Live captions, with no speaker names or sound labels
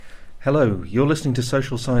Hello, you're listening to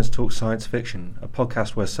Social Science Talks Science Fiction, a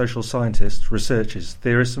podcast where social scientists, researchers,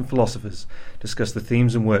 theorists and philosophers discuss the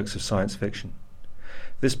themes and works of science fiction.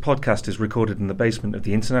 This podcast is recorded in the basement of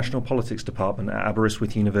the International Politics Department at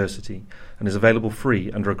Aberystwyth University and is available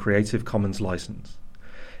free under a Creative Commons license.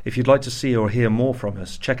 If you'd like to see or hear more from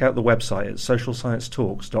us, check out the website at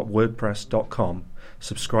socialsciencetalks.wordpress.com,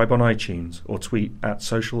 subscribe on iTunes or tweet at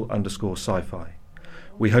social_sci-fi.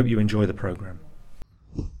 We hope you enjoy the programme.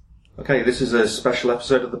 Okay, this is a special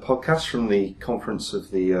episode of the podcast from the conference of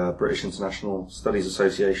the British International Studies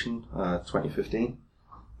Association 2015.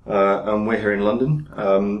 And we're here in London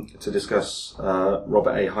to discuss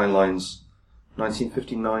Robert A. Heinlein's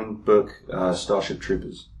 1959 book, Starship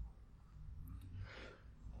Troopers.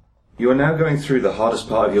 You are now going through the hardest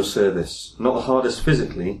part of your service. Not the hardest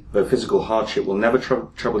physically, though physical hardship will never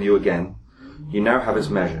trouble you again. You now have its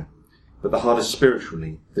measure. But the hardest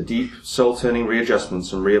spiritually, the deep, soul-turning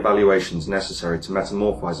readjustments and re-evaluations necessary to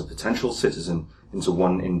metamorphise a potential citizen into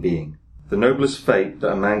one in being. The noblest fate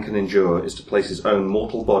that a man can endure is to place his own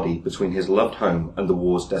mortal body between his loved home and the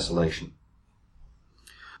war's desolation.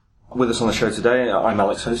 With us on the show today, I'm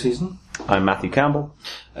Alex Hoseason. I'm Matthew Campbell.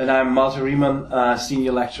 And I'm Malte Riemann,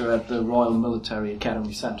 Senior Lecturer at the Royal Military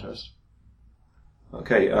Academy Sandhurst.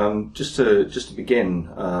 Okay, just to begin,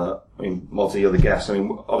 Malte, you're the guest.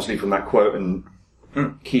 Obviously from that quote and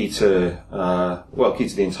key to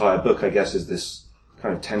the entire book, I guess, is this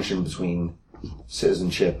kind of tension between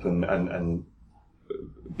citizenship and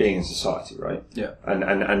being in society, right? Yeah.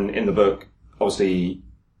 And in the book, obviously,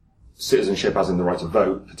 citizenship, as in the right to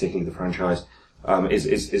vote, particularly the franchise,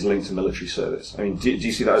 is linked to military service. Do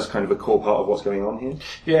you see that as kind of a core part of what's going on here?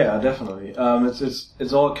 Yeah, definitely.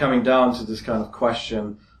 It's all coming down to this kind of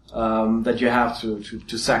question that you have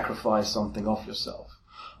to sacrifice something of yourself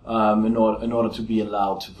in order to be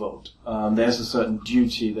allowed to vote. There's a certain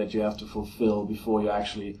duty that you have to fulfill before you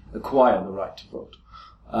actually acquire the right to vote.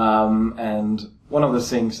 And one of the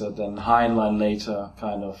things that then Heinlein later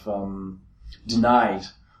kind of denied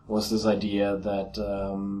was this idea that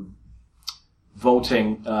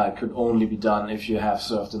voting could only be done if you have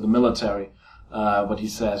served in the military. But he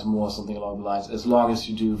says more something along the lines, as long as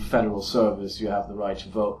you do federal service, you have the right to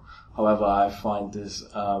vote. However, I find this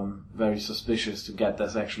very suspicious to get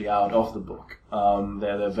this actually out of the book.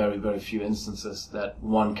 There are very, very few instances that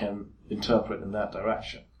one can interpret in that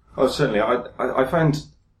direction. Oh, certainly. I find,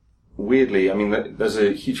 weirdly, there's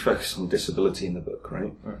a huge focus on disability in the book,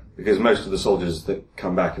 right? Because most of the soldiers that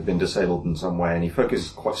come back have been disabled in some way, and he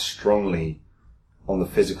focuses quite strongly on the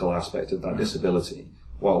physical aspect of that disability,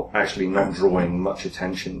 while actually not drawing much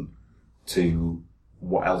attention to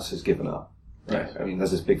what else is given up. Right.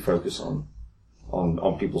 There's this big focus on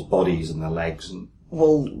people's bodies and their legs. And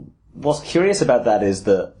well, what's curious about that is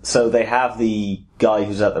that, so they have the guy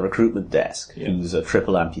who's at the recruitment desk, who's a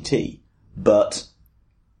triple amputee, but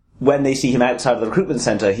when they see him outside of the recruitment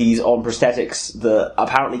centre, he's on prosthetics that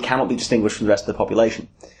apparently cannot be distinguished from the rest of the population.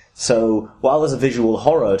 So, while there's a visual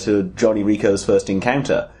horror to Johnny Rico's first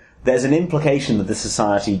encounter, there's an implication that the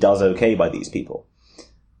society does okay by these people.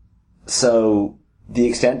 So, the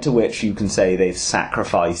extent to which you can say they've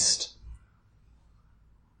sacrificed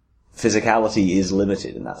physicality is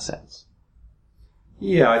limited in that sense.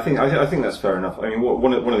 Yeah, I think that's fair enough.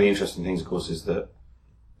 One of the interesting things, of course, is that,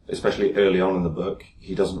 especially early on in the book,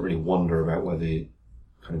 he doesn't really wonder about where the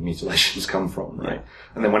kind of mutilations come from, right? Yeah.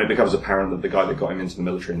 And then when it becomes apparent that the guy that got him into the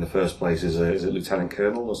military in the first place is a lieutenant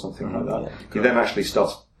colonel or something like that, he then actually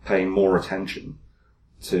starts paying more attention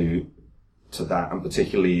to that, and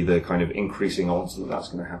particularly the kind of increasing odds that that's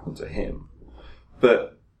going to happen to him.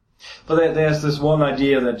 But there's this one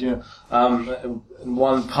idea that, in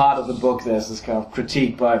one part of the book there's this kind of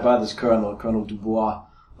critique by this Colonel Dubois,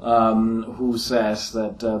 who says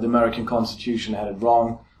that the American Constitution had it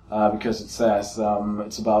wrong, because it says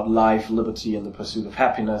it's about life, liberty, and the pursuit of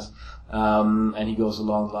happiness. And he goes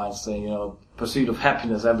along the lines saying, pursuit of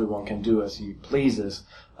happiness everyone can do as he pleases.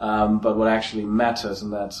 But what actually matters,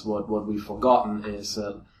 and that's what we've forgotten, is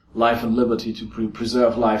life and liberty. To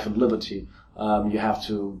preserve life and liberty, you have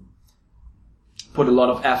to put a lot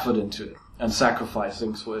of effort into it and sacrifice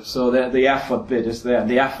things for it. So the effort bit is there. And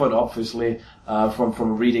the effort, obviously, from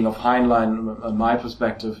a reading of Heinlein, on my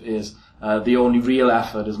perspective, is the only real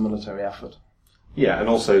effort is military effort. Yeah, and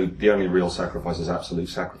also the only real sacrifice is absolute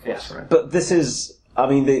sacrifice, yes. Right? But this is,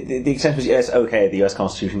 the extent was, yes, okay, the US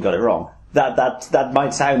Constitution got it wrong. That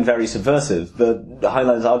might sound very subversive, but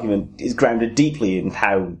Heinlein's argument is grounded deeply in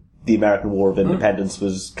how the American War of Independence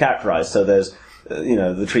was characterized. So there's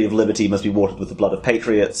the Tree of Liberty must be watered with the blood of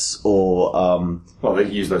patriots, or well, they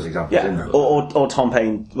use those examples in there. or Tom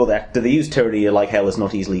Paine. Well, they use tyranny like hell is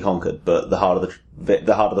not easily conquered, but the harder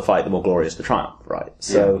the fight, the more glorious the triumph. Right.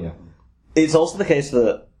 So it's also the case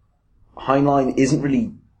that Heinlein isn't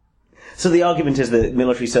really. So the argument is that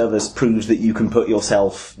military service proves that you can put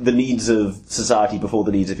the needs of society before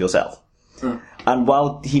the needs of yourself. And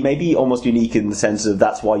while he may be almost unique in the sense of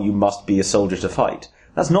that's why you must be a soldier to fight,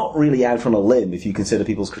 that's not really out on a limb if you consider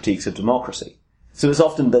people's critiques of democracy. So it's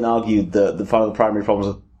often been argued that one of the primary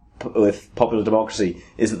problems with popular democracy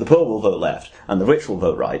is that the poor will vote left and the rich will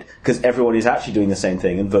vote right, because everyone is actually doing the same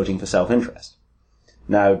thing and voting for self-interest.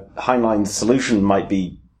 Now, Heinlein's solution might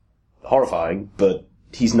be horrifying, but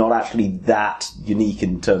he's not actually that unique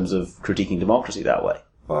in terms of critiquing democracy that way.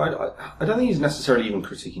 Well, I don't think he's necessarily even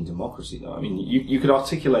critiquing democracy, though. I mean, you could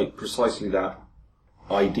articulate precisely that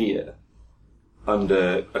idea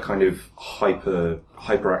under a kind of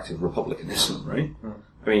hyperactive republicanism, right?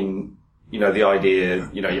 I mean, the idea,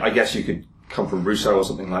 I guess you could come from Rousseau or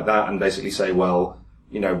something like that and basically say, well,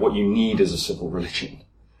 what you need is a civil religion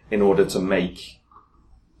in order to make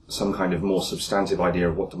some kind of more substantive idea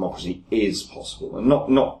of what democracy is possible. And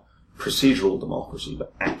not procedural democracy,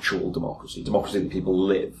 but actual democracy that people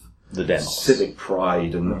live. The demos. Civic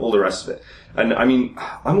pride and all the rest of it. And I mean,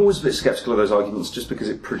 I'm always a bit skeptical of those arguments just because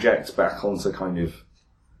it projects back onto kind of,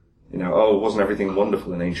 wasn't everything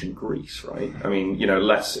wonderful in ancient Greece, right? I mean,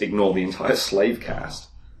 let's ignore the entire slave caste,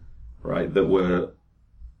 right, that were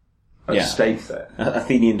at stake there.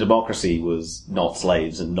 Athenian democracy was not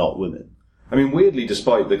slaves and not women. I mean, weirdly,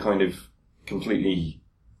 despite the kind of completely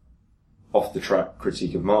off-the-track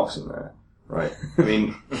critique of Marx in there, right? I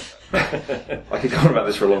mean, I could go on about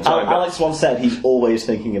this for a long time. Alex once said he's always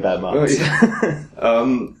thinking about Marx.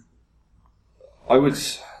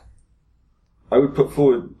 I would put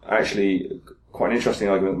forward, actually, quite an interesting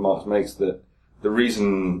argument that Marx makes that the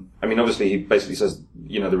reason, I mean, obviously he basically says,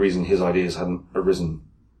 the reason his ideas hadn't arisen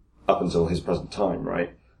up until his present time,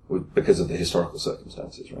 right, was because of the historical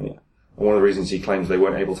circumstances, right? Yeah. And one of the reasons he claims they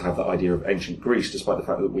weren't able to have that idea of ancient Greece, despite the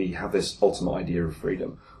fact that we have this ultimate idea of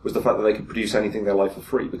freedom, was the fact that they could produce anything they like for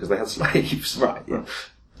free because they had slaves. Right.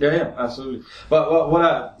 Yeah, absolutely.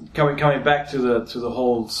 But coming back to the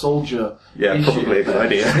whole soldier issue, probably a good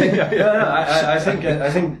idea. I think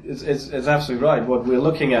it's absolutely right. What we're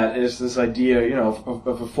looking at is this idea, of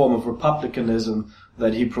a form of republicanism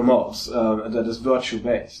that he promotes, that is virtue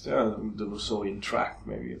based. The Rousseauian tract,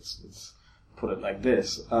 maybe it's put it like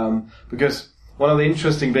this, because one of the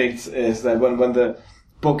interesting bits is that when the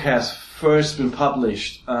book has first been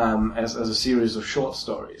published as a series of short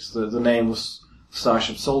stories, the name was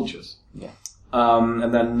Starship Soldiers. Yeah.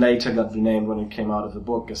 And then later got renamed when it came out of the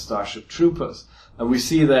book as Starship Troopers. And we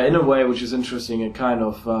see there, in a way which is interesting, a kind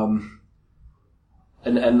of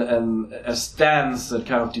a stance that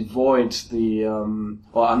kind of devoids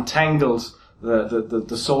or untangles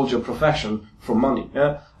the soldier profession from money.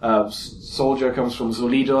 Yeah? Soldier comes from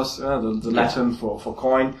solidos, the Latin for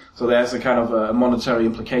coin. So there's a kind of a monetary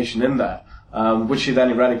implication in that, which he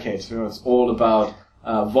then eradicates. It's all about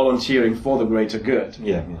volunteering for the greater good.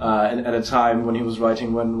 At a time when he was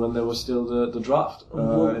writing when there was still the draft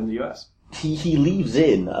in the US. He leaves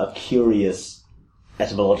in a curious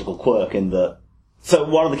etymological quirk in that. So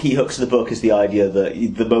one of the key hooks of the book is the idea that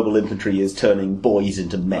the mobile infantry is turning boys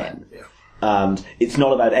into men. Yeah. And it's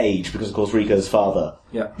not about age, because of course Rico's father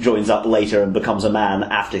joins up later and becomes a man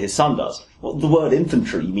after his son does. Well, the word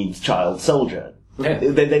infantry means child soldier. Yeah.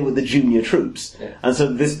 They were the junior troops. Yeah. And so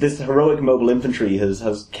this heroic mobile infantry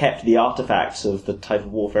has kept the artifacts of the type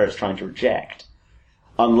of warfare it's trying to reject.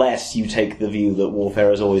 Unless you take the view that warfare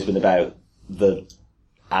has always been about the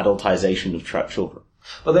adultization of children.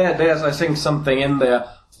 Well, there's, I think, something in there.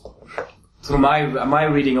 So my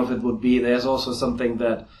reading of it would be there's also something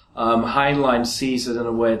that Heinlein sees it in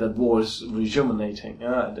a way that war is rejuvenating.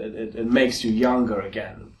 It makes you younger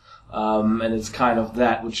again. And it's kind of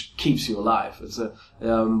that which keeps you alive. It's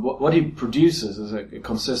what he produces is a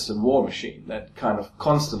consistent war machine that kind of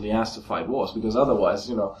constantly has to fight wars, because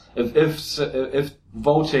otherwise, if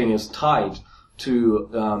voting is tied to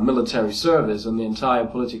military service and the entire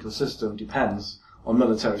political system depends on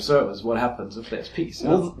military service, what happens if there's peace?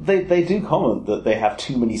 Well, they do comment that they have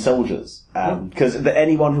too many soldiers, because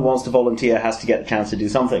anyone who wants to volunteer has to get a chance to do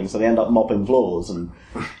something, so they end up mopping floors.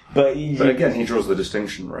 But again, he draws the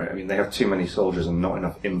distinction, right? I mean, they have too many soldiers and not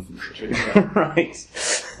enough infantry. Right.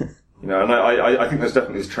 And I think there's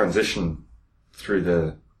definitely this transition through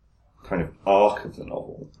the kind of arc of the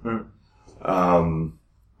novel,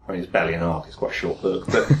 I mean, it's barely an arc, it's quite a short book,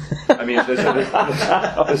 but, I mean, there's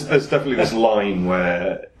definitely this line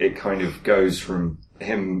where it kind of goes from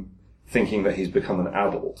him thinking that he's become an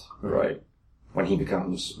adult, right, when he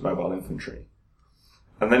becomes mobile infantry,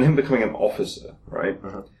 and then him becoming an officer, right,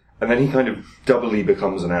 and then he kind of doubly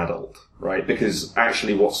becomes an adult, right, because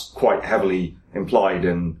actually what's quite heavily implied,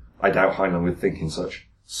 and I doubt Heinlein would think in such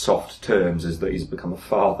soft terms, is that he's become a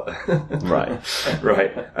father. Right.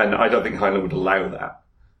 Right. And I don't think Heinlein would allow that.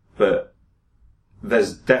 But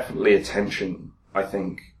there's definitely a tension, I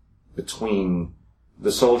think, between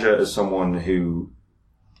the soldier as someone who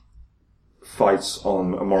fights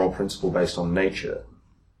on a moral principle based on nature,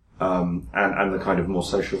 and the kind of more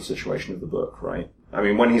social situation of the book, right? I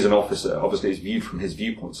mean, when he's an officer, obviously it's viewed from his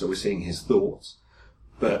viewpoint, so we're seeing his thoughts.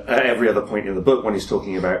 But at every other point in the book, when he's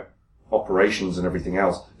talking about operations and everything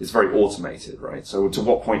else, it's very automated, right? So to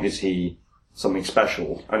what point is he something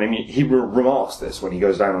special? And I mean, he remarks this when he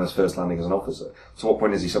goes down on his first landing as an officer. To what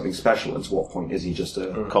point is he something special, and to what point is he just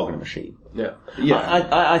a cog in a machine? Yeah. Yeah.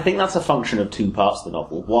 I think that's a function of two parts of the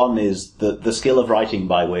novel. One is the skill of writing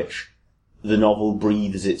by which the novel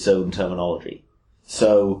breathes its own terminology.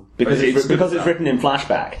 So, because it's written in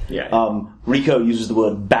flashback, Rico uses the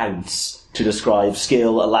word bounce to describe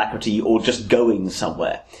skill, alacrity, or just going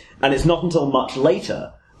somewhere. And it's not until much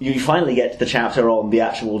later you finally get to the chapter on the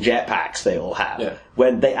actual jetpacks they all have,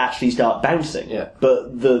 when they actually start bouncing. Yeah.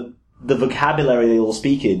 But the vocabulary they all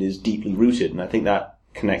speak in is deeply rooted, and I think that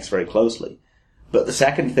connects very closely. But the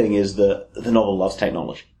second thing is that the novel loves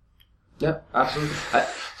technology. Yeah, absolutely.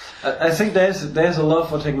 I think there's a love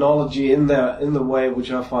for technology in there, in the way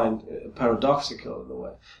which I find paradoxical in a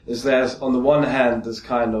way. Is there's on the one hand this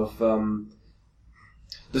kind of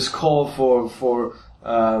this call for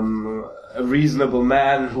a reasonable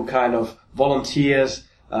man who kind of volunteers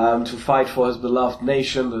to fight for his beloved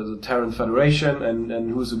nation, the Terran Federation,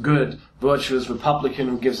 and who's a good, virtuous Republican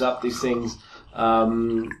who gives up these things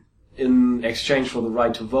in exchange for the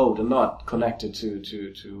right to vote, and not connected to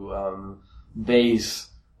base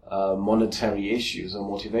monetary issues or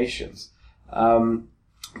motivations.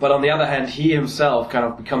 But on the other hand, he himself kind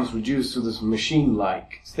of becomes reduced to this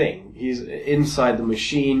machine-like thing. He's inside the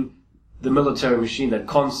machine, the military machine that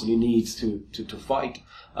constantly needs to fight.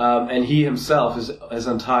 And he himself, his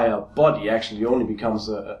entire body actually only becomes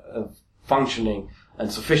a functioning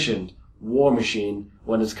and sufficient war machine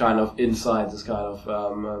when it's kind of inside this kind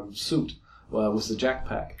of suit with the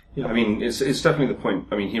jackpack. Yeah, I mean, it's definitely the point.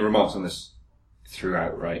 I mean, he remarks on this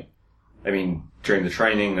throughout, right? I mean, during the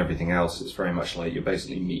training and everything else, it's very much like you're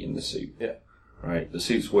basically meat in the suit. Yeah. Right? The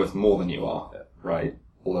suit's worth more than you are, right?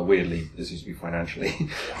 Although weirdly, this used to be financially.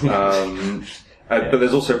 But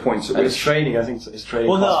there's also points at and which his training, I think his training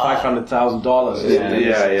costs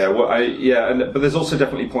 $500,000. But there's also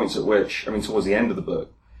definitely points at which, I mean, towards the end of the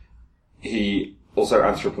book, he also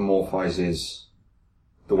anthropomorphizes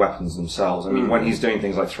the weapons themselves. I mean, when he's doing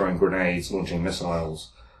things like throwing grenades, launching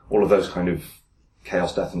missiles, all of those kind of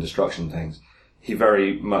chaos, death, and destruction things, he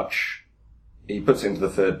very much, he puts it into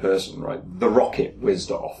the third person, right? The rocket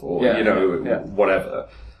whizzed off, or, whatever.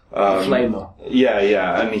 Flamer.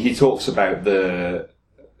 Yeah, and he talks about I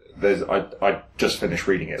just finished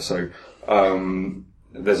reading it, so,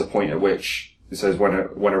 there's a point at which it says when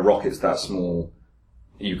a rocket's that small,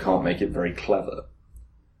 you can't make it very clever.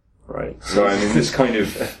 Right? So, I mean, this kind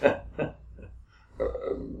of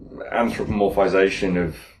anthropomorphization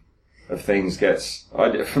of things gets,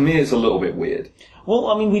 for me, it's a little bit weird. Well,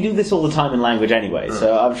 I mean, we do this all the time in language anyway,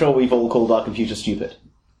 so I'm sure we've all called our computer stupid.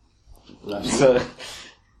 So,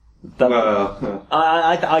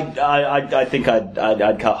 I think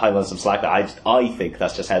I'd cut Heinlein some slack. I think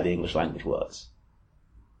that's just how the English language works.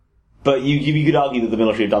 But you could argue that the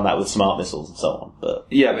military have done that with smart missiles and so on. But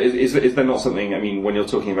yeah, but is there not something? I mean, when you're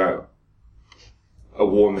talking about a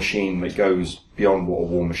war machine that goes beyond what a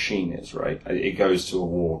war machine is, right? It goes to a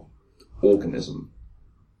war organism.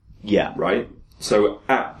 Yeah. Right? So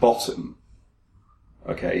at bottom,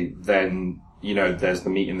 okay, then, there's the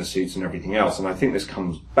meat in the suits and everything else. And I think this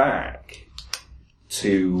comes back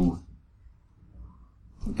to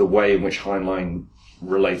the way in which Heinlein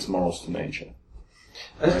relates morals to nature.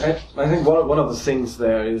 I think one of the things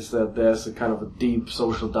there is that there's a kind of a deep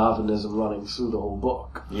social Darwinism running through the whole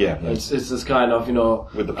book. Yeah. It's this kind of,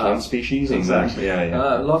 with the plant species? Exactly.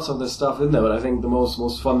 Yeah. Lots of this stuff in there, but I think the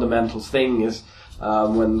most fundamental thing is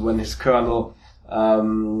when his colonel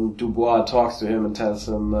Dubois talks to him and tells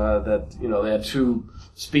him that, there are two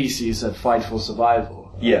species that fight for survival.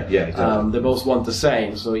 Yeah, exactly. They both want the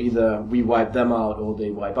same, so either we wipe them out or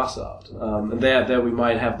they wipe us out. And there we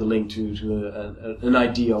might have the link to an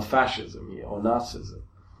idea of fascism here, or Nazism.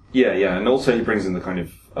 Yeah, and also he brings in the kind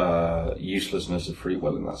of uselessness of free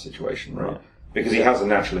will in that situation, right? Because he has a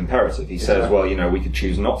natural imperative. He says, well, we could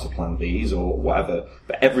choose not to plant these or whatever,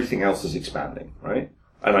 but everything else is expanding, right?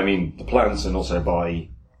 And I mean, the plants and also by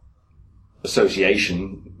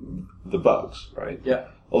association, the bugs, right? Yeah.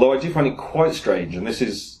 Although I do find it quite strange, and this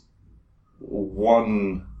is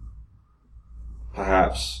one,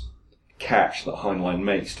 perhaps, catch that Heinlein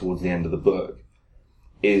makes towards the end of the book,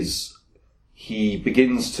 is he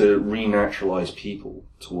begins to renaturalize people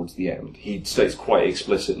towards the end. He states quite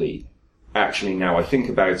explicitly, actually, now I think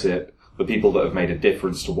about it, the people that have made a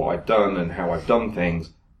difference to what I've done and how I've done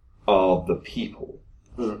things are the people.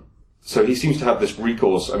 Mm. So he seems to have this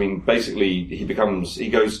recourse. I mean, basically, he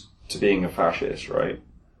goes to being a fascist, right?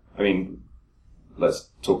 I mean, let's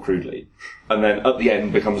talk crudely. And then at the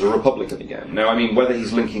end becomes a Republican again. Now, I mean, whether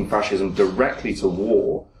he's linking fascism directly to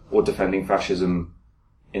war or defending fascism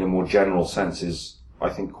in a more general sense is, I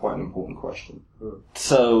think, quite an important question.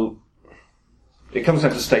 So it comes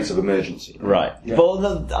down to states of emergency. Right. Yeah. Well,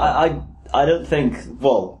 no, I don't think...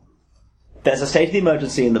 Well, there's a state of the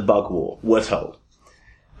emergency in the bug war, we're told.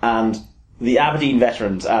 And the Aberdeen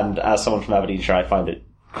veterans, and as someone from Aberdeenshire, I find it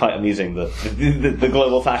quite amusing that the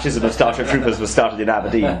global fascism of Starship Troopers was started in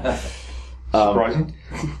Aberdeen. Surprising?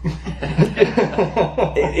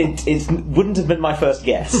 It wouldn't have been my first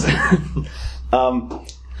guess.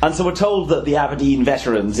 And so we're told that the Aberdeen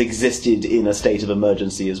veterans existed in a state of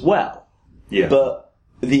emergency as well. Yeah. But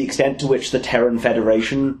the extent to which the Terran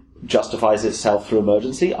Federation justifies itself through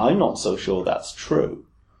emergency, I'm not so sure that's true.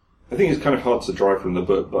 I think it's kind of hard to drive from the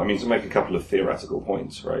book, but I mean, to make a couple of theoretical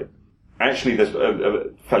points, right? Actually, there's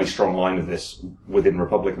a fairly strong line of this within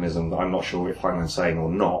republicanism that I'm not sure if Heinlein's saying or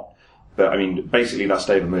not. But I mean, basically that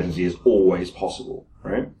state of emergency is always possible,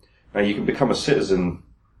 right? Now, you can become a citizen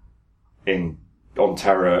on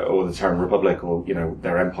Terra or the Terran Republic or,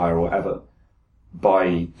 their empire or whatever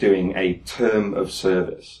by doing a term of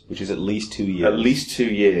service. Which is at least 2 years. At least 2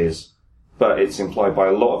 years. But it's implied by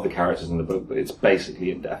a lot of the characters in the book that it's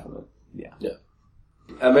basically indefinite. Yeah.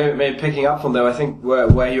 And maybe picking up from there, I think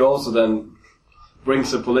where he also then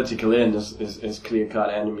brings the political in is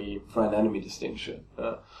clear-cut friend-enemy distinction.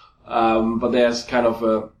 But there's kind of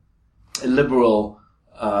a liberal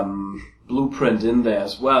blueprint in there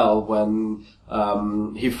as well when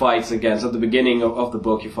he fights against, at the beginning of the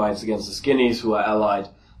book, he fights against the Skinnies who are allied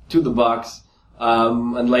to the Bucks,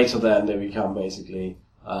 and later then they become basically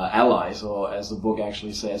allies, or as the book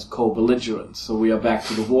actually says, co-belligerents. So we are back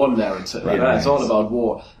to the war narrative. Right. It's all about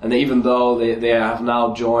war. And even though they have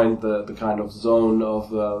now joined the kind of zone of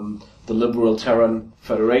the liberal Terran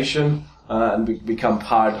Federation and become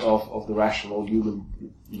part of the rational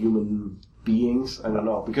human beings, I don't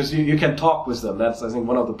know, because you can talk with them. That's, I think,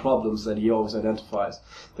 one of the problems that he always identifies,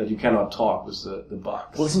 that you cannot talk with the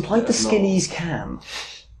Bucks. Well, it's implied the Skinnies can.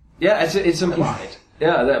 Yeah, it's implied.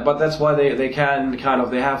 Yeah, but that's why they can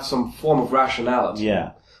they have some form of rationality.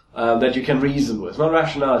 Yeah. That you can reason with. Not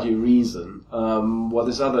rationality, reason. While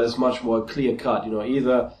this other is much more clear cut.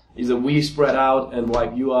 Either we spread out and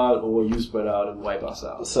wipe you out, or you spread out and wipe us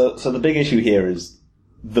out. So the big issue here is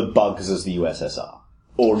the Bugs as the USSR.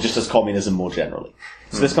 Or just as communism more generally.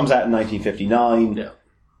 So this comes out in 1959. Yeah.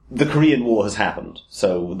 The Korean War has happened.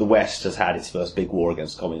 So the West has had its first big war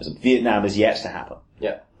against communism. Vietnam is yet to happen.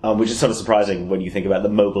 Yeah. Which is sort of surprising when you think about the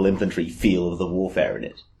mobile infantry feel of the warfare in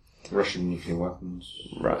it. Russian nuclear weapons.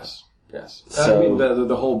 Right. Yes. So, I mean,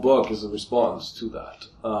 the whole book is a response to that.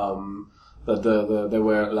 That there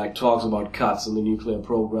were like talks about cuts in the nuclear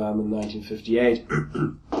program in 1958,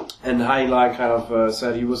 and Heinlein kind of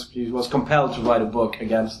said he was compelled to write a book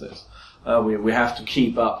against this. We have to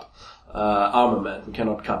keep up armament. We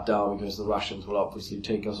cannot cut down because the Russians will obviously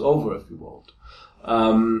take us over if we won't.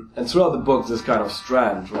 And throughout the book, this kind of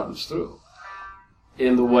strand runs through,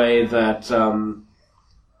 in the way that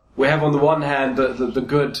we have on the one hand the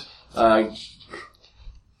good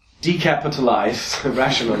decapitalized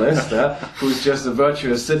rationalist who's just a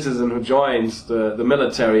virtuous citizen who joins the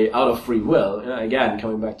military out of free will. Again,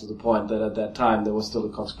 coming back to the point that at that time there was still a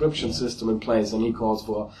conscription system in place, and he calls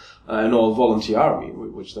for an all-volunteer army,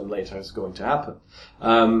 which then later is going to happen.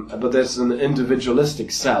 But there's an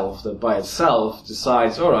individualistic self that by itself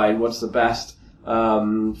decides, all right, what's the best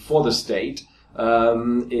for the state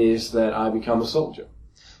is that I become a soldier.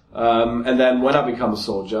 And then when I become a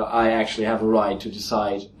soldier, I actually have a right to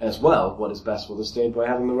decide as well what is best for the state by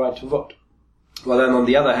having the right to vote. Well, then on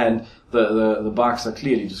the other hand, the Bucks are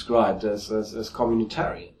clearly described as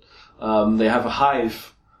communitarian. They have a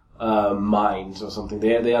hive mind or something.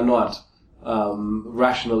 They are not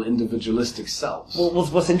rational individualistic selves. Well,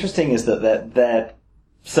 what's interesting is that their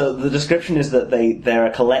So the description is that they're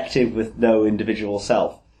a collective with no individual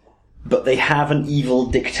self, but they have an evil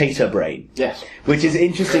dictator brain. Yes. Which is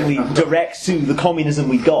interestingly direct to the communism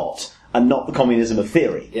we got, and not the communism of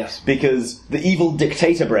theory. Yes. Because the evil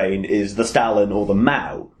dictator brain is the Stalin or the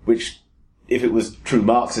Mao, which, if it was true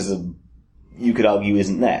Marxism, you could argue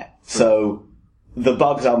isn't there. So, the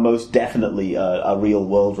bugs are most definitely a real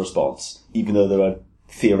world response, even though there are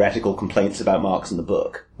theoretical complaints about Marx in the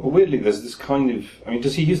book. Well, weirdly, there's this kind of... I mean,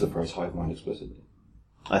 does he use the phrase hive mind explicitly?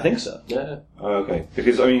 I think so. Yeah. Oh, okay.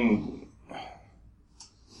 Because, I mean,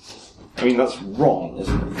 that's wrong,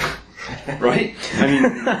 isn't it? Right? I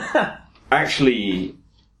mean, actually,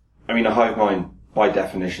 a hive mind, by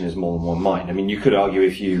definition, is more than one mind. I mean, you could argue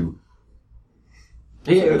if you...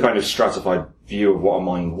 a kind of stratified view of what a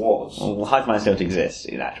mind was. Well, hive minds don't exist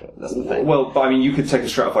in actual. That's the thing. Well, but you could take a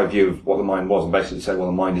stratified view of what the mind was and basically say, well,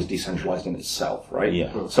 the mind is decentralized in itself, right?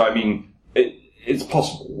 Yeah. So, it's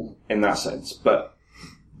possible in that sense, but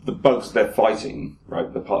the bugs they're fighting,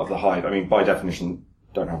 right, the part of the hive, by definition,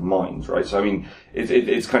 don't have minds, right? So,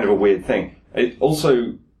 it's kind of a weird thing. It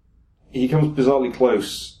also, he comes bizarrely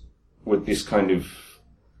close with this kind of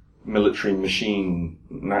military machine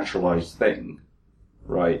naturalized thing,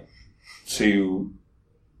 right, to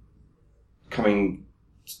coming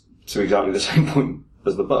to exactly the same point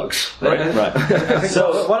as the bugs, right? Right.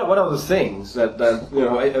 So one of the things that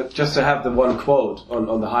just to have the one quote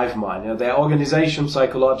on the hive mind, their organization,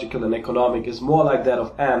 psychological and economic, is more like that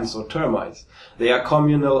of ants or termites. They are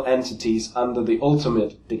communal entities under the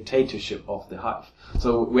ultimate dictatorship of the hive.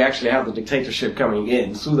 So we actually have the dictatorship coming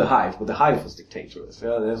in through the hive, but the hive is dictatorous.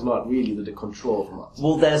 There's not really the control from us.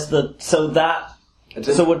 Well,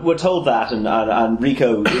 So we're told that, and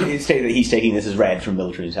Rico, it's stated that he's taking this as read from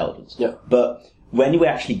military intelligence. Yeah. But when you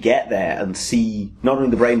actually get there and see not only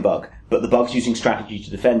the brain bug, but the bugs using strategy to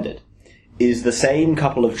defend it, is the same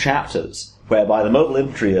couple of chapters whereby the mobile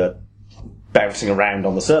infantry are bouncing around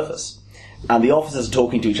on the surface, and the officers are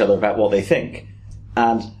talking to each other about what they think,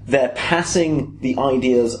 and they're passing the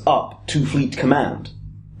ideas up to Fleet Command.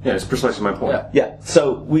 Yeah, it's precisely my point. Yeah.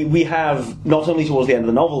 So we have, not only towards the end of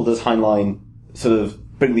the novel does Heinlein sort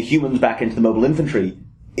of bring the humans back into the mobile infantry,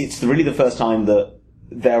 it's really the first time that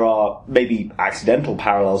there are maybe accidental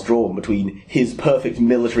parallels drawn between his perfect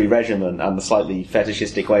military regimen and the slightly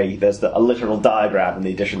fetishistic way. There's a literal diagram in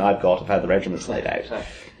the edition I've got of how the regiment's laid out.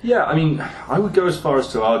 Yeah, I would go as far as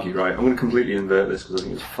to argue, right, I'm going to completely invert this because I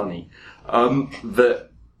think it's funny, that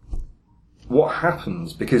what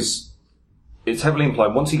happens, because it's heavily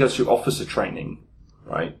implied, once he goes through officer training,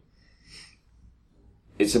 right,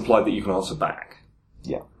 it's implied that you can answer back.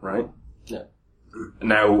 Yeah. Right? Yeah.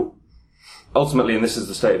 Now, ultimately, and this is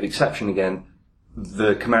the state of exception again,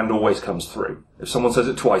 the command always comes through. If someone says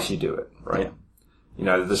it twice, you do it, right?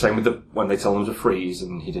 Yeah. The same with when they tell him to freeze,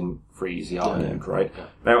 and he didn't freeze, he argued, right? Yeah.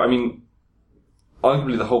 Now,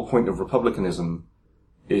 arguably the whole point of republicanism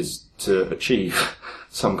is to achieve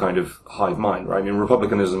some kind of hive mind, right?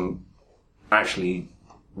 Republicanism actually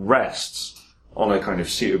rests on a kind of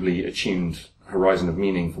suitably attuned horizon of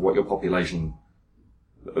meaning for what your population,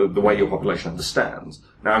 the way your population understands.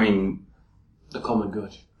 Now, the common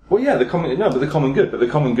good. Well, yeah, the common good, but the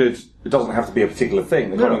common good, it doesn't have to be a particular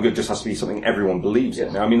thing. The common good just has to be something everyone believes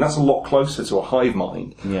in. Now, that's a lot closer to a hive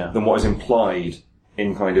mind than what is implied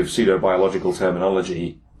in kind of pseudo-biological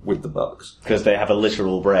terminology with the bugs. Because they have a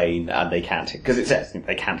literal brain, and they can't, because it says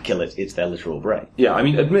they can't kill it, it's their literal brain. Yeah,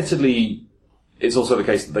 admittedly, it's also the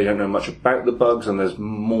case that they don't know much about the bugs, and there's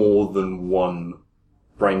more than one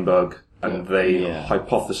brain bug, and they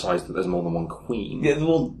hypothesize that there's more than one queen. Yeah,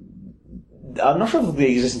 well, I'm not sure if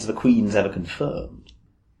the existence of the queen's ever confirmed.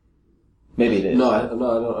 Maybe it is. No,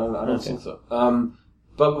 I don't think so.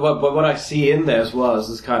 But what I see in there as well is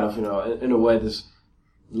this kind of, in a way, this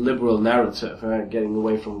liberal narrative, getting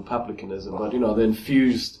away from republicanism, but, the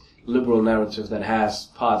infused liberal narrative that has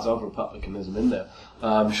parts of republicanism in there,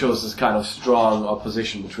 shows this kind of strong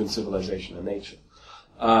opposition between civilization and nature.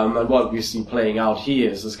 And what we see playing out here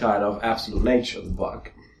is this kind of absolute nature of the bug,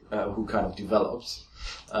 who kind of develops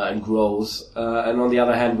and grows. And on the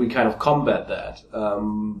other hand, we kind of combat that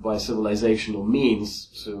by civilizational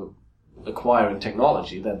means to acquiring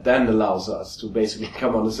technology that then allows us to basically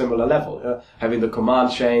come on a similar level, having the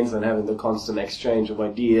command chains and having the constant exchange of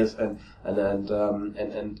ideas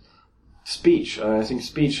and speech. I think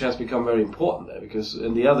speech has become very important there, because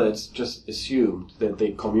in the other it's just assumed that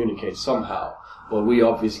they communicate somehow. Well, we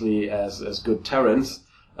obviously, as good Terrans,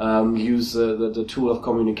 use the tool of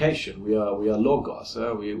communication. We are logos.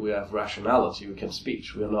 We have rationality. We can speak.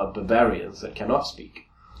 We are not barbarians that cannot speak.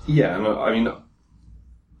 Yeah,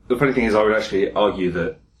 the funny thing is, I would actually argue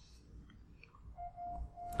that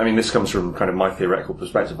I mean, this comes from kind of my theoretical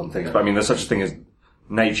perspective on things, but I mean, there's such a thing as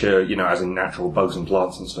nature, you know, as in natural bugs and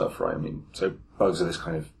plants and stuff, right? I mean, so bugs are this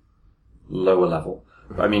kind of lower level.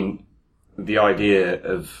 But I mean, the idea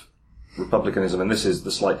of republicanism, and this is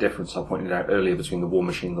the slight difference I pointed out earlier between the war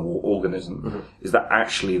machine and the war organism, is that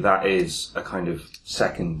actually that is a kind of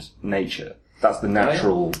second nature. That's the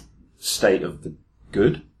natural state of the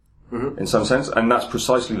good, in some sense, and that's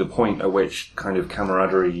precisely the point at which kind of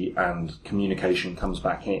camaraderie and communication comes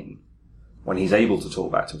back in, when he's able to talk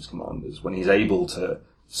back to his commanders, when he's able to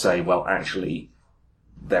say, well, actually,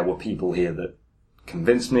 there were people here that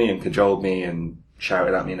convinced me and cajoled me and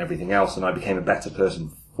shouted at me and everything else, and I became a better person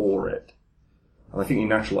for it. And I think he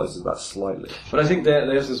naturalizes that slightly. But I think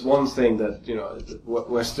there's this one thing that, you know,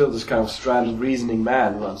 where still this kind of stranded reasoning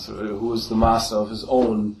man runs through, who is the master of his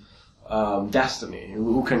own destiny,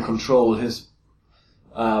 who can control his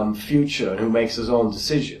future, and who makes his own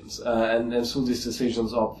decisions. And through these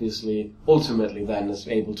decisions, obviously, ultimately then is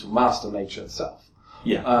able to master nature itself.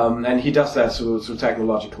 Yeah. And he does that through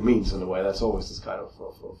technological means in a way. That's always this kind of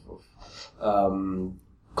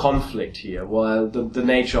conflict here. While the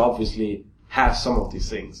nature obviously has some of these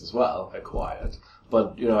things as well acquired,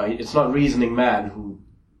 but you know, it's not reasoning man who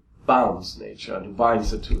bounds nature and who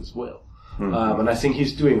binds it to his will. And I think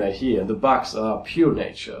he's doing that here. The bugs are pure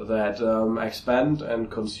nature that expand and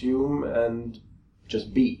consume and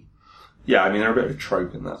just be. Yeah, I mean, they're a bit of a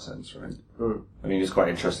trope in that sense, right? I mean, it's quite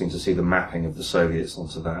interesting to see the mapping of the Soviets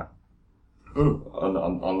onto that,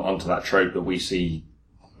 onto that trope that we see,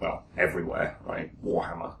 well, everywhere, right?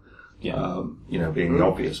 Warhammer, you know, being the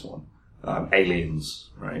obvious one. Aliens,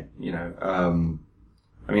 right? You know,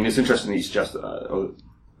 I mean, it's interesting that he's just,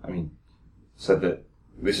 said that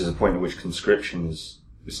this is a point at which conscription is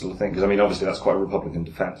still a thing, because I mean, obviously that's quite a Republican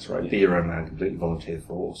defense, right? Be your own man, completely volunteer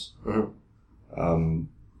force. And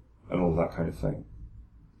all that kind of thing.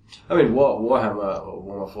 I mean,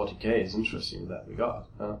 Warhammer 40k is interesting in that regard.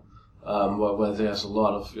 Where there's a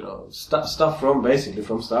lot of, you know, stuff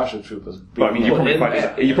from Starship Troopers. But I mean, you probably find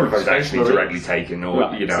it's actually directly taken, or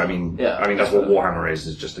right. You know, I mean, that's what Warhammer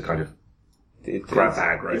is just a kind of grab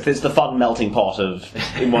bag, right? It's the fun melting pot of,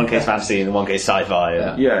 in one case fantasy, and in one case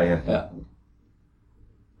sci-fi. Yeah.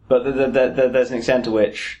 But there's an extent to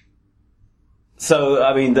which, so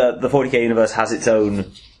I mean, the 40k universe has its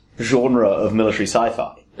own genre of military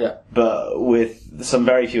sci-fi. Yeah. But with some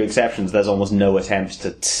very few exceptions, there's almost no attempt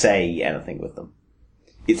to say anything with them.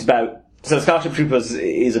 It's about, so Starship Troopers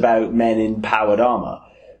is about men in powered armor.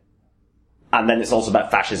 And then it's also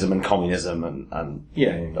about fascism and communism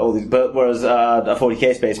and all these, but whereas, a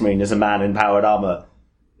 40k Space Marine is a man in powered armor,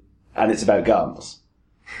 and it's about guns.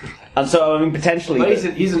 And so, I mean, potentially... But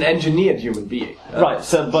he's an engineered human being. Right,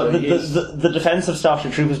 but the defense of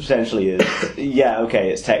Starship Troopers potentially is,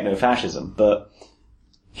 it's techno-fascism, but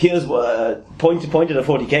here's what... point at a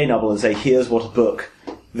 40k novel and say, here's what a book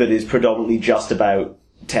that is predominantly just about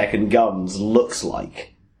tech and guns looks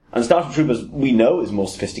like. And Starship Troopers, we know, is more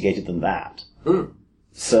sophisticated than that.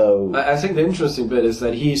 So... I think the interesting bit is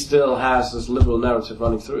that he still has this liberal narrative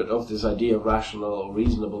running through it of this idea of rational or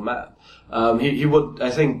reasonable man. He would,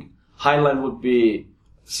 I think, Heinlein would be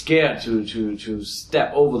scared to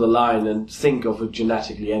step over the line and think of a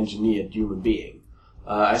genetically engineered human being.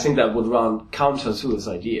 I think that would run counter to his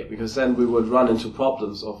idea, because then we would run into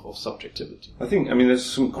problems of subjectivity. I think, I mean, there's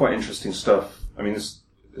some quite interesting stuff. I mean, this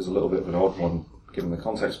is a little bit of an odd one, given the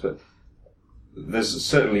context, but there's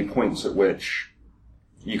certainly points at which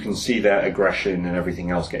you can see their aggression and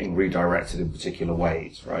everything else getting redirected in particular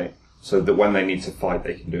ways, right? So that when they need to fight,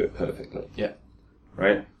 they can do it perfectly. Yeah.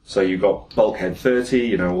 Right? So you've got Bulkhead 30,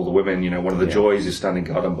 you know, all the women, you know, one of the joys is standing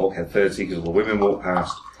guard on Bulkhead 30 because all the women walk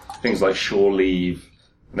past, things like shore leave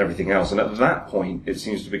and everything else. And at that point, it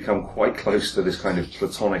seems to become quite close to this kind of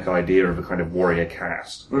platonic idea of a kind of warrior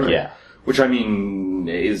caste. Right? Yeah. Which, I mean,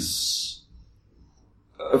 is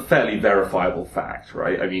a fairly verifiable fact,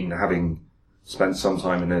 right? I mean, having spent some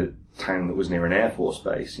time in a town that was near an Air Force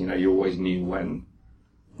base, you know, you always knew when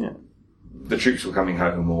the troops were coming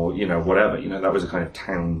home or, you know, whatever. You know, that was a kind of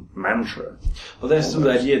town mantra. Well, there's still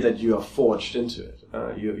the idea that you are forged into it.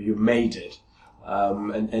 You made it.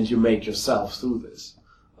 And you made yourself through this.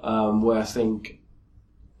 Where I think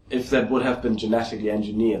if that would have been genetically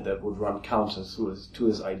engineered, that would run counter to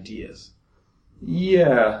his ideas.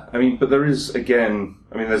 Yeah, I mean, but there is, again,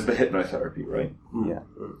 I mean, there's the hypnotherapy, right? Yeah.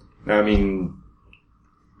 Now, I mean,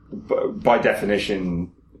 by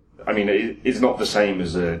definition, I mean, it's not the same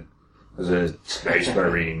as a space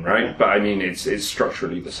marine, right? But I mean, it's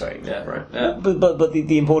structurally the same, right? Yeah. But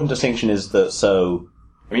the important distinction is that, so,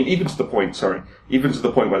 I mean, even to the point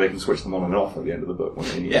where they can switch them on and off at the end of the book when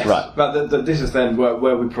they need. Yes, Right. But this is then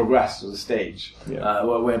where we progress to the stage, Yeah.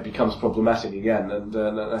 where it becomes problematic again. And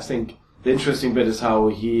I think the interesting bit is how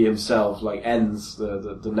he himself ends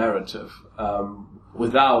the narrative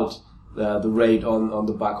without the raid on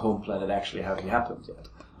the back home planet actually having happened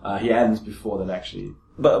yet. He ends before that actually.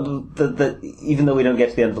 But even though we don't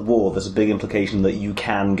get to the end of the war, there's a big implication that you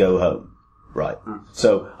can go home. Right.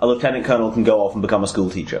 So a lieutenant colonel can go off and become a school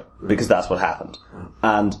teacher, because that's what happened.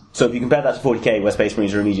 And so if you compare that to 40K, where Space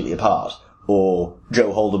Marines are immediately apart, or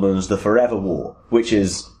Joe Haldeman's The Forever War, which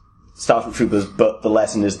is Starship Troopers, but the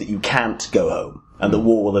lesson is that you can't go home, and the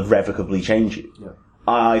war will irrevocably change you. Yeah.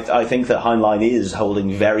 I think that Heinlein is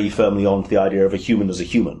holding very firmly on to the idea of a human as a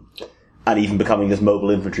human, and even becoming this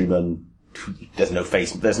mobile infantryman. There's no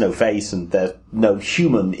face, and there's no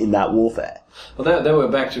human in that warfare. Well, there we're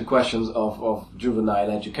back to questions of juvenile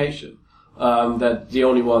education. That the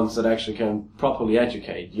only ones that actually can properly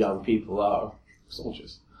educate young people are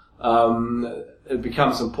soldiers. It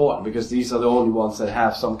becomes important because these are the only ones that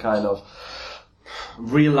have some kind of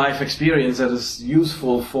real life experience that is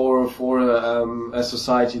useful for a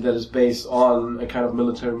society that is based on a kind of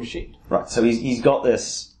military machine. Right. So he's got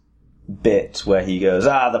this bit where he goes,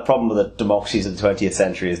 the problem with the democracies of the 20th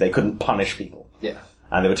century is they couldn't punish people. Yeah.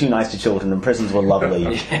 And they were too nice to children, and prisons were lovely.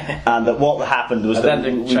 And that what happened was and that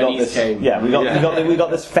then we got this. Came. Yeah, we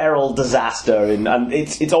got this feral disaster, and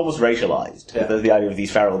it's almost racialized. Yeah. The idea of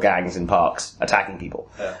these feral gangs in parks attacking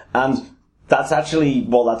people, Yeah. and that's actually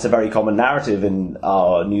that's a very common narrative in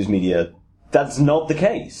our news media. That's not the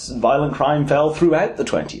case. Violent crime fell throughout the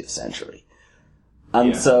 20th century,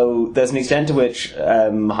 and so there's an extent to which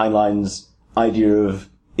Heinlein's idea of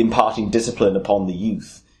imparting discipline upon the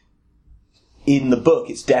youth. In the book,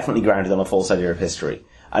 it's definitely grounded on a false idea of history.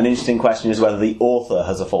 An interesting question is whether the author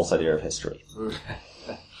has a false idea of history.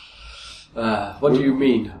 What do you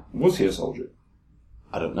mean? Was he a soldier?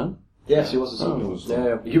 I don't know. Yes, he was a soldier. he was.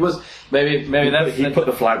 Yeah, he was. Maybe that's. He put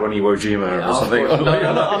the flag on Iwo Jima or something.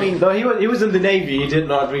 No, he was in the Navy. He did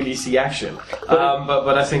not really see action.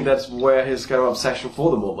 But I think that's where his kind of obsession for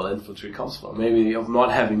the mobile infantry comes from. Maybe of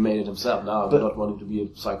not having made it himself now, but not wanting to be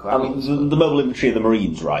a psychoanalyst. I mean, the mobile infantry of the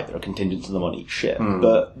Marines, right? There are contingents of them on each ship.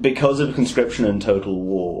 But because of conscription and total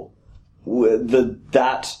war,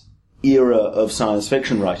 that era of science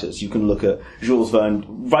fiction writers, you can look at Jules Verne,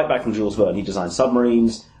 right back from Jules Verne. He designed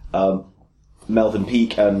submarines. Melvin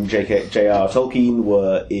Peake and J.R. Tolkien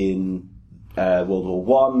were in World War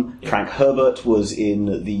One. Frank Herbert was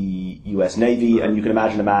in the U.S. Navy, and you can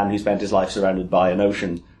imagine a man who spent his life surrounded by an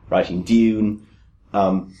ocean writing Dune.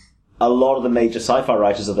 A lot of the major sci-fi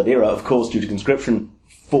writers of that era, of course, due to conscription,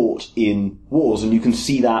 fought in wars, and you can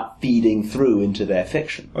see that feeding through into their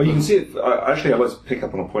fiction. Oh, you can see it. Actually, I'd like to pick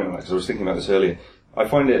up on a point on that because I was thinking about this earlier. I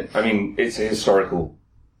find it. I mean, it's a historical.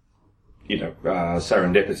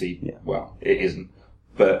 Serendipity. Yeah. Well, it isn't.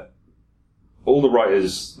 But all the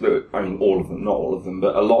writers, all of them, not all of them,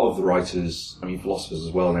 but a lot of the writers, philosophers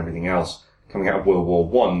as well and everything else, coming out of World War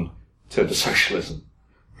One turned to socialism,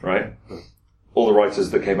 right? All the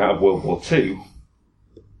writers that came out of World War Two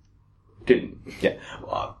didn't. Yeah.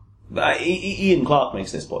 Ian Clarke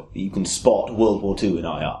makes this point. You can spot World War II in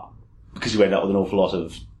IR because you end up with an awful lot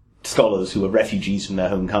of scholars who are refugees from their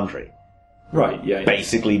home country. Right, yeah.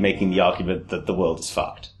 Basically making the argument that the world is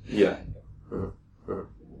fucked. Yeah.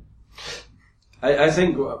 I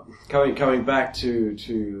think coming back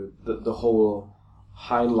to the whole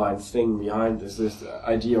Heinlein thing behind this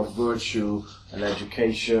idea of virtue and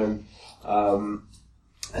education.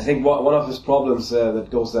 I think one of his problems that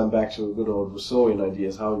goes then back to a good old Rousseauian idea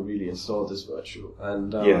is how he really installed this virtue.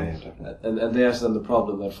 And definitely. And there's then the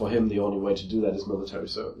problem that for him the only way to do that is military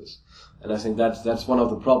service. And I think that's one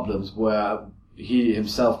of the problems where he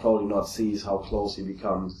himself probably not sees how close he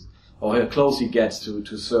becomes, or how close he gets to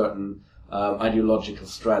certain ideological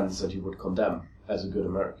strands that he would condemn as a good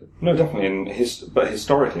American. No, definitely. And but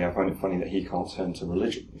historically, I find it funny that he can't turn to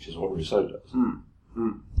religion, which is what Rousseau does.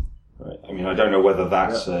 Right. I don't know whether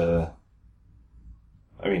that's. The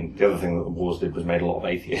other thing that the wars did was made a lot of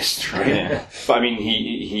atheists, right? Yeah. But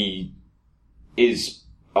he is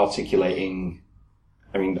articulating.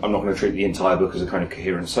 I'm not going to treat the entire book as a kind of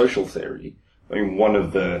coherent social theory. One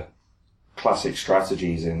of the classic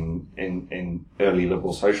strategies in early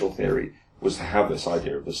liberal social theory was to have this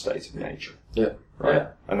idea of the state of nature. Yeah. Right? Yeah.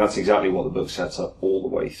 And that's exactly what the book sets up all the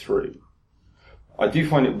way through. I do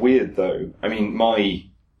find it weird, though. My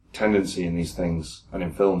tendency in these things, and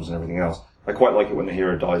in films and everything else, I quite like it when the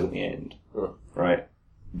hero dies at the end. Right?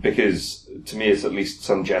 Because, to me, it's at least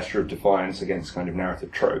some gesture of defiance against kind of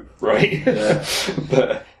narrative trope, right? Yeah.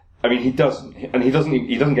 But I mean, he doesn't, and he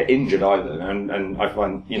doesn't get injured either, and I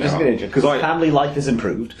find, you know, Doesn't get injured because family life is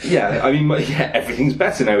improved. Yeah, I mean, everything's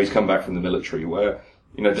better now he's come back from the military, where,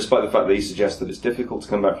 you know, despite the fact that he suggests that it's difficult to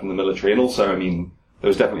come back from the military, and also, I mean, there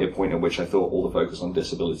was definitely a point at which I thought all the focus on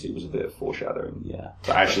disability was a bit of foreshadowing. Yeah.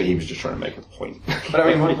 But actually he was just trying to make a point. But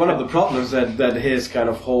I mean, one of the problems that his kind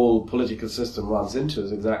of whole political system runs into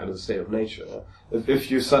is exactly the state of nature. If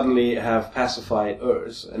you suddenly have pacified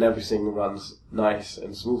Earth and everything runs nice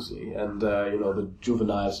and smoothly, and you know, the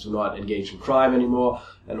juveniles do not engage in crime anymore,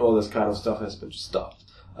 and all this kind of stuff has been stopped,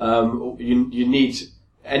 you need,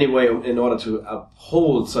 anyway, in order to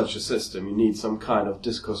uphold such a system, you need some kind of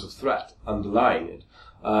discursive threat underlying it.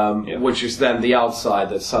 Which is then the outside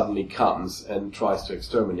that suddenly comes and tries to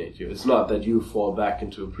exterminate you. It's not that you fall back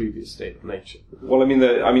into a previous state of nature. Well, I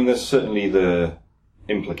mean, there's certainly the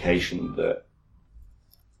implication that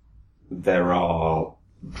there are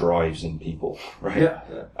drives in people, right?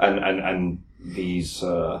 Yeah. And these,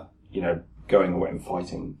 you know, going away and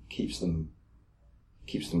fighting keeps them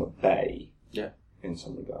at bay. Yeah. In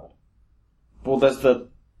some regard. Well,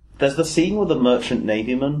 there's the scene with the merchant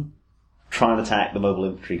navymen try and attack the mobile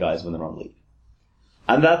infantry guys when they're on leave.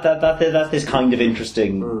 And that's this kind of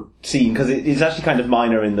interesting scene, because it's actually kind of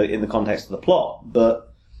minor in the context of the plot,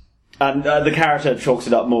 and the character chalks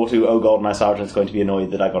it up more to, oh god, my sergeant's going to be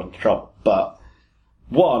annoyed that I got into trouble. But,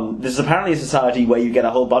 one, this is apparently a society where you get a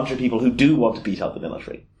whole bunch of people who do want to beat up the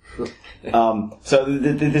military. So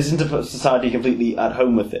this isn't a society completely at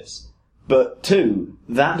home with this. But two,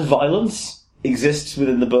 that violence exists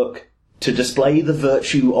within the book to display the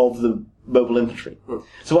virtue of the mobile infantry.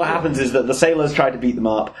 So what happens is that the sailors try to beat them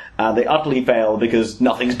up, and they utterly fail because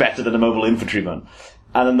nothing's better than a mobile infantryman.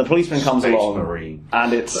 And then the policeman comes Space along, Marine.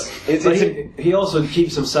 and he also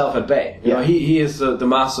keeps himself at bay. You know, he is the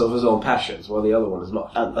master of his own passions, while the other one is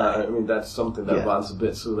not. I mean, that's something that runs a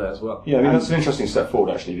bit through there as well. Yeah, I mean, that's an interesting step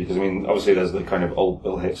forward, actually, because, I mean, obviously there's the kind of old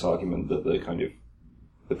Bill Hicks argument that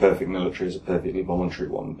the perfect military is a perfectly voluntary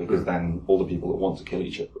one, because then all the people that want to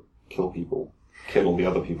kill people, kill all the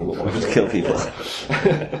other people that want to kill people.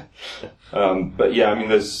 But yeah, I mean,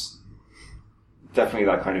 there's definitely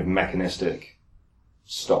that kind of mechanistic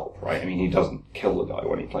stop, right? I mean, he doesn't kill the guy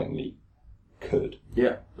when he plainly could.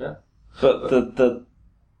 Yeah. But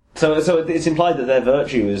so it's implied that their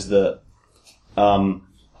virtue is that,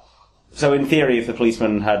 so in theory, if the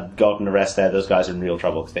policeman had got an arrest there, those guys are in real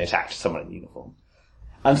trouble because they attacked someone in uniform.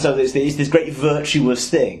 And so it's this great virtuous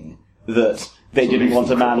thing that they didn't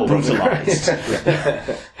want a man brutalized.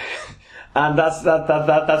 And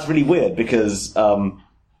that's really weird, because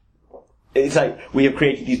it's like we have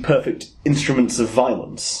created these perfect instruments of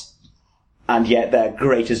violence, and yet their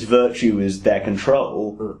greatest virtue is their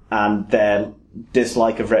control and their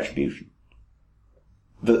dislike of retribution.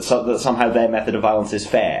 That somehow their method of violence is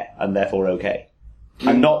fair and therefore okay.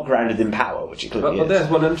 And not grounded in power, which it clearly is. But there's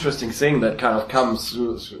one interesting thing that kind of comes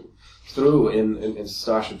through in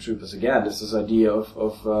Starship Troopers again. Is this idea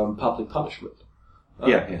of public punishment.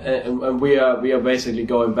 And we are basically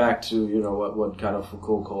going back to, you know, what kind of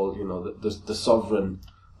Foucault called, you know, the sovereign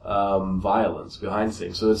violence behind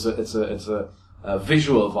things. So it's a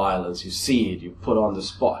visual violence. You see it, you put on the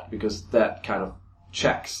spot, because that kind of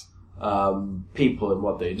checks people and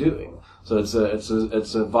what they're doing. So it's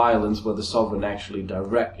a violence where the sovereign actually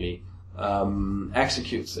directly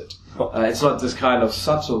executes it. It's not this kind of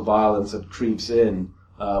subtle violence that creeps in,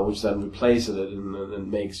 which then replaces it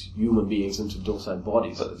and makes human beings into docile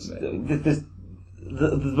bodies, let's say.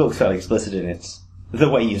 The book's fairly explicit in its the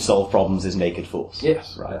way you solve problems is naked force.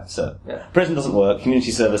 Yes. Right. Yeah. So Yeah. prison doesn't work,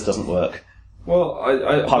 community service doesn't work. Well,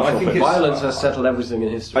 I think Violence has settled everything in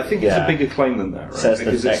history. I think it's a bigger claim than that, right? Says the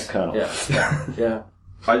Because it's- ex-colonel. Yeah.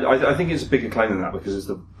 I think it's a bigger claim than that, because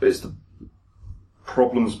it's the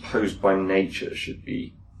problems posed by nature should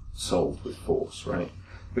be solved with force, right?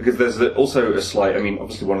 Because there's also a slight, I mean,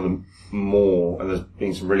 obviously one of the more, and there's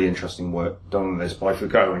been some really interesting work done on this by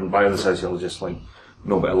Foucault and by other sociologists like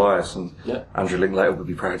Norbert Elias and Andrew Linklater would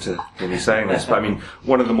be proud to hear me saying this, but I mean,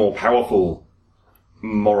 one of the more powerful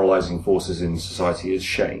moralizing forces in society is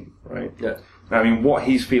shame, right? Yeah. Now, I mean, what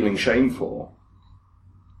he's feeling shame for,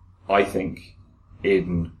 I think,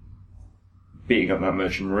 in beating up that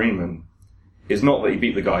merchant marineman, is not that he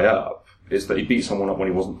beat the guy up, it's that he beat someone up when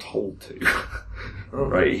he wasn't told to.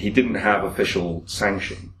 Right? He didn't have official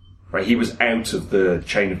sanction. Right? He was out of the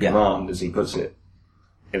chain of command, as he puts it,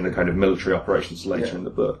 in the kind of military operations later in the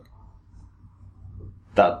book.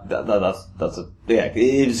 That's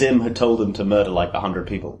if Zim had told him to murder like 100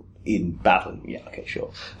 people, in battling. Yeah, okay,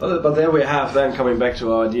 sure. But there we have then coming back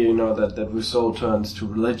to our idea, that Rousseau turns to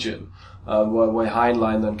religion, where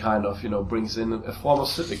Heinlein then kind of, brings in a form of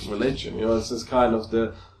civic religion. It's this kind of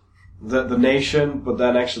the nation, but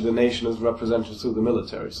then actually the nation is represented through the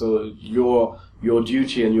military. So your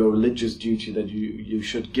duty and your religious duty that you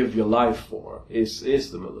should give your life for is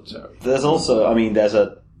the military. There's also,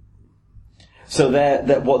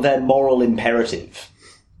 their moral imperative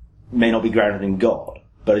may not be grounded in God,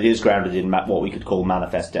 but it is grounded in what we could call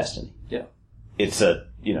manifest destiny. Yeah. It's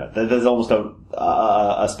there's almost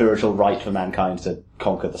a spiritual right for mankind to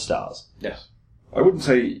conquer the stars. Yes. I wouldn't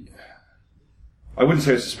say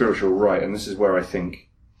it's a spiritual right, and this is where I think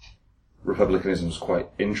republicanism is quite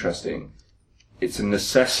interesting. It's a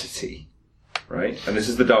necessity, right? And this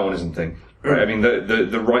is the Darwinism thing, right? I mean,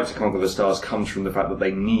 the right to conquer the stars comes from the fact that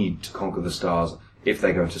they need to conquer the stars if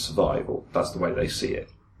they're going to survive, or that's the way they see it.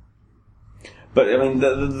 But I mean,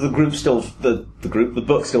 the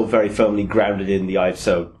book's still very firmly grounded in the idea.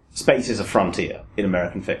 So space is a frontier in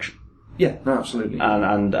American fiction. Yeah, no, absolutely.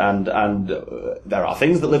 And there are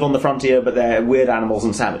things that live on the frontier, but they're weird animals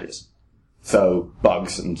and savages. So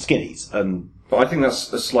bugs and skinnies. But I think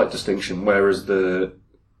that's a slight distinction. Whereas while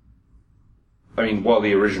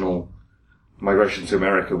the original migration to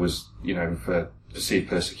America was, for perceived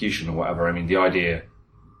persecution or whatever, I mean, the idea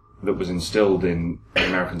that was instilled in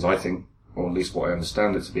Americans, I think, or at least what I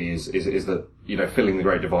understand it to be, is that, filling the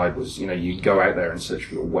Great Divide was, you'd go out there and search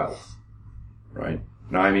for your wealth, right?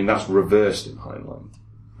 Now, I mean, that's reversed in Heinlein.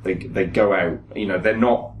 They go out, they're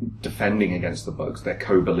not defending against the bugs, they're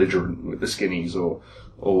co-belligerent with the skinnies or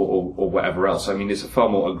whatever else. I mean, it's a far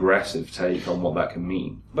more aggressive take on what that can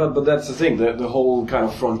mean. But that's the thing, the whole kind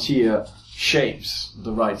of frontier shapes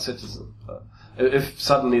the right citizen. If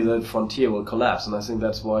suddenly the frontier will collapse, and I think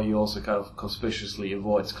that's why he also kind of conspicuously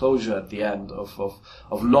avoids closure at the end of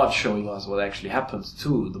not showing us what actually happens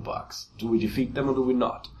to the bugs. Do we defeat them or do we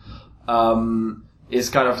not? Is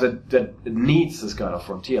kind of that it needs this kind of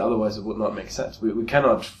frontier, otherwise it would not make sense. We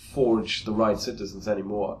cannot forge the right citizens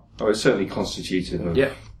anymore. Oh, it's certainly constitutive of...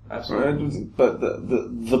 Yeah, absolutely. But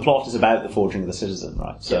the plot is about the forging of the citizen,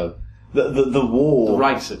 right? So the war... The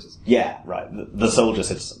right citizen. Yeah, right. The soldier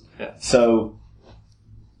citizen. Yeah. So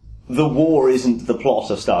the war isn't the plot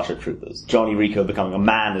of Starship Troopers. Johnny Rico becoming a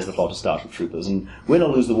man is the plot of Starship Troopers, and win or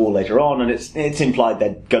lose the war later on, and it's implied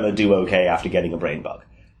they're gonna do okay after getting a brain bug.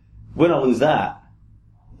 Win or lose that,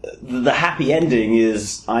 the happy ending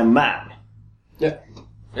is I'm man. Yeah.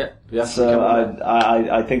 Yeah. So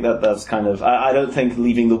I think that's kind of... I don't think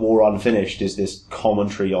leaving the war unfinished is this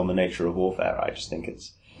commentary on the nature of warfare. I just think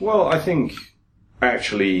it's... Well, I think,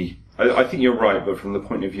 actually... I think you're right, but from the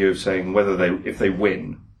point of view of saying if they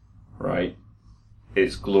win, right,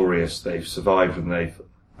 it's glorious, they've survived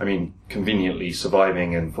and conveniently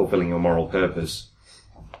surviving and fulfilling your moral purpose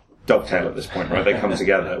dovetail at this point, right? They come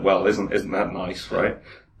together. Well, isn't that nice, right?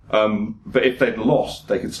 But if they'd lost,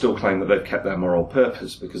 they could still claim that they've kept their moral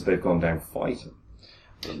purpose because they've gone down fighting.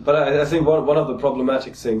 But I think one of the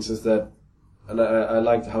problematic things is that, and I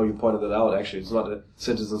liked how you pointed it out, actually, it's not a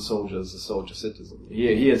citizen soldier, it's a soldier citizen.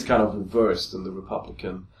 Here it's kind of reversed in the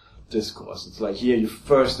Republican discourse. It's like here you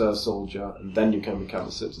first are a soldier and then you can become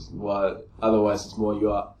a citizen, while otherwise it's more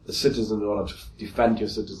you are a citizen in order to defend your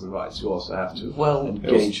citizen rights. You also have to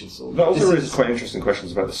engage in soldiers. That also raises quite interesting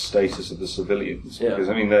questions about the status of the civilians, because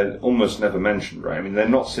they're almost never mentioned, right? I mean, they're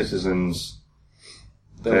not citizens.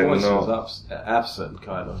 Their voice is absent,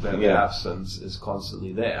 kind of. Their absence is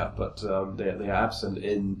constantly there, but they are absent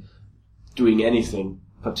in doing anything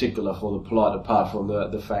particular for the plot, apart from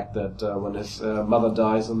the fact that when his mother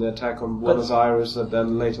dies in the attack on Buenos Aires, that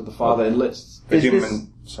then later the father enlists.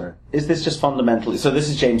 Is this just fundamentally... So this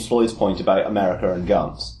is James Floyd's point about America and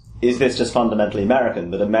guns. Is this just fundamentally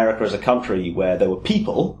American, that America is a country where there were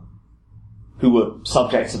people who were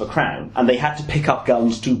subjects of a crown, and they had to pick up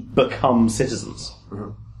guns to become citizens?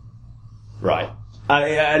 Mm-hmm. Right.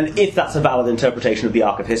 And if that's a valid interpretation of the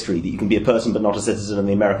arc of history, that you can be a person but not a citizen, and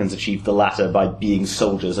the Americans achieved the latter by being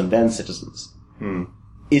soldiers and then citizens,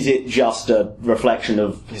 is it just a reflection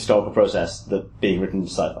of historical process that being written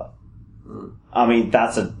into sci-fi? I mean,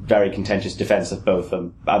 that's a very contentious defense of both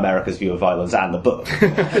America's view of violence and the book.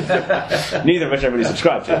 Neither of which I really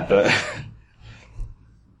subscribe to, but...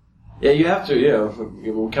 Yeah, you have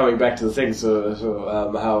to, coming back to the thing,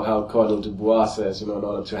 how Cordell du Bois says, in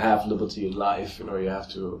order to have liberty in life, you have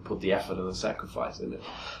to put the effort and the sacrifice in it.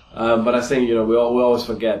 But I think, we always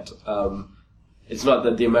forget, it's not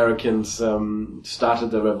that the Americans, started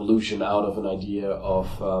the revolution out of an idea of,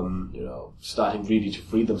 starting really to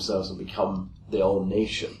free themselves and become their own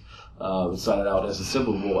nation. It started out as a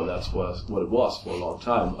civil war, and that's what it was for a long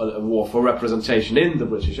time. A war for representation in the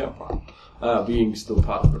British Empire, being still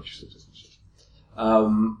part of British citizenship.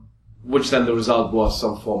 Which then the result was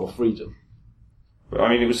some form of freedom. But, I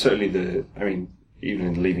mean, it was certainly even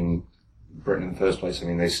in leaving Britain in the first place, I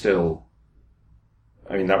mean, that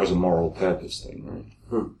was a moral purpose thing,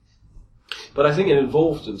 right? But I think it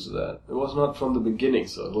evolved into that. It was not from the beginning,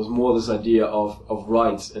 so it was more this idea of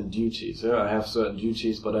rights and duties. I have certain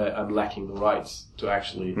duties, but I'm lacking the rights to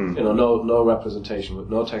actually, no representation,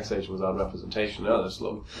 no taxation without representation, that's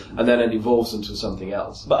slogan. And then it evolves into something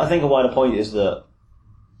else. But I think a wider point is that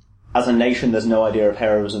as a nation, there's no idea of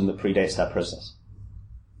heroism that predates that process.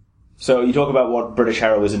 So you talk about what British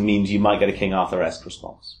heroism means, you might get a King Arthur-esque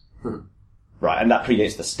response. Right, and that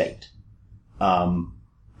predates the state.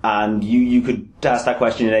 And you could ask that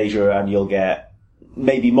question in Asia and you'll get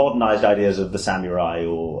maybe modernized ideas of the samurai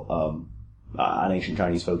or an ancient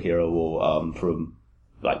Chinese folk hero or from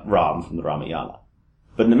like Ram from the Ramayana.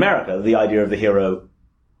 But in America, the idea of the hero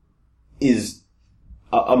is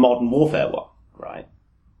a modern warfare one, right?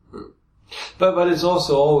 But it's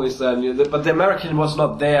also always then, but the American was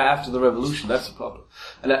not there after the revolution, that's the problem.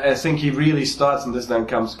 And I think he really starts, and this then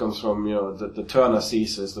comes from, the Turner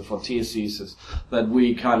thesis, the Frontier thesis, that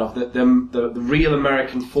we kind of, the real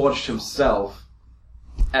American forged himself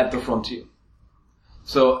at the frontier.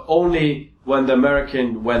 So only when the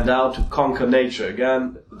American went out to conquer nature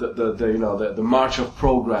again, the march of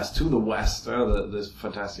progress to the West, this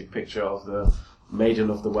fantastic picture of the Maiden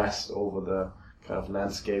of the West over the kind of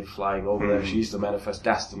landscape flying over there. She's the manifest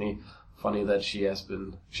destiny. Funny that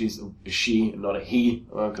she's a she and not a he,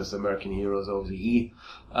 because the American hero is always a he.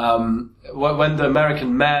 When the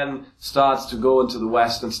American man starts to go into the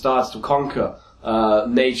West and starts to conquer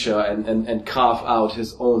nature and carve out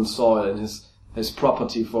his own soil and his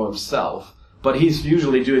property for himself, but he's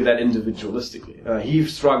usually doing that individualistically. He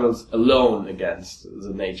struggles alone against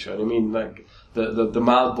the nature. And I mean, like, the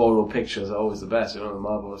Marlboro pictures are always the best, the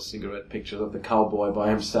Marlboro cigarette pictures of the cowboy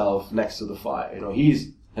by himself next to the fire.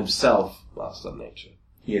 He's himself master of nature.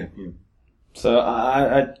 Yeah. So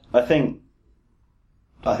I think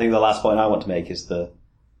the last point I want to make is to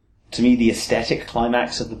me, the aesthetic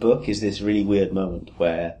climax of the book is this really weird moment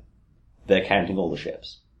where they're counting all the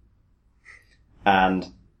ships. And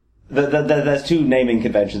there's two naming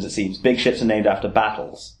conventions, it seems. Big ships are named after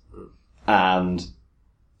battles, and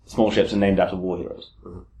small ships are named after war heroes.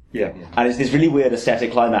 Yeah. And it's this really weird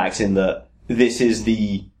aesthetic climax in that this is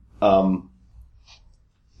the sort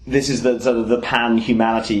of the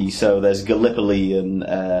pan-humanity, so there's Gallipoli and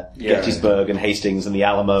Gettysburg and Hastings and the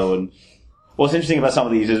Alamo, and what's interesting about some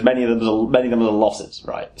of these is many of them are losses,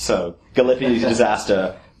 right? So Gallipoli is a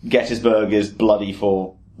disaster, Gettysburg is bloody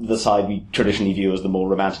for the side we traditionally view as the more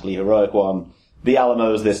romantically heroic one. The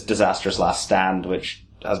Alamo is this disastrous last stand, which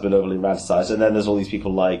has been overly romanticized. And then there's all these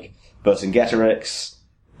people like Vercingetorix.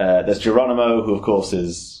 There's Geronimo, who of course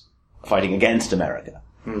is fighting against America.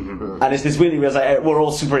 Mm-hmm. And it's this really we're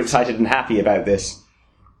all super excited and happy about this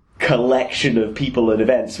collection of people and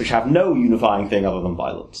events which have no unifying thing other than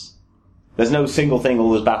violence. There's no single thing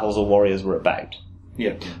all those battles or warriors were about.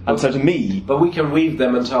 Yeah. And so to me... But we can weave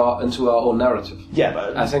them into our own narrative. Yeah,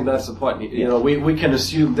 but... I think that's the point. We can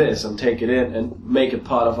assume this and take it in and make it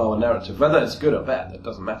part of our narrative. Whether it's good or bad, that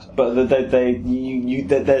doesn't matter. But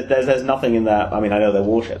there's nothing in that... I mean, I know they're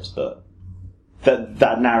warships, but...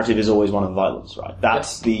 That narrative is always one of violence, right?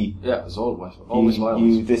 That's the... Yeah, it's always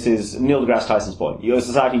violence. This is Neil deGrasse Tyson's point. Your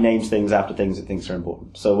society names things after things it thinks are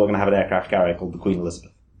important. So we're going to have an aircraft carrier called the Queen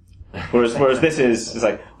Elizabeth. Whereas this is, it's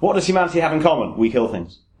like, what does humanity have in common? We kill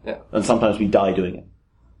things. Yeah. And sometimes we die doing it.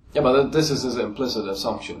 Yeah, but this is an implicit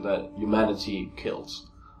assumption that humanity kills.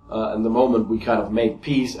 And the moment we kind of made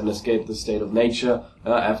peace and escaped the state of nature,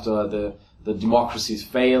 after the democracies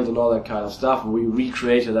failed and all that kind of stuff, and we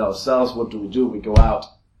recreated ourselves, what do? We go out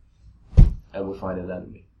and we find an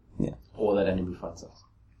enemy. Yeah. Or that enemy finds us.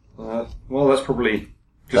 Well, that's probably...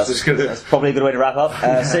 That's probably a good way to wrap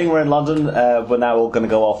up. Seeing we're in London, we're now all going to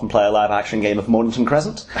go off and play a live-action game of Mornington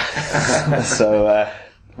Crescent. So,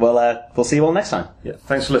 we'll see you all next time. Yeah,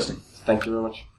 thanks for listening. Thank you very much.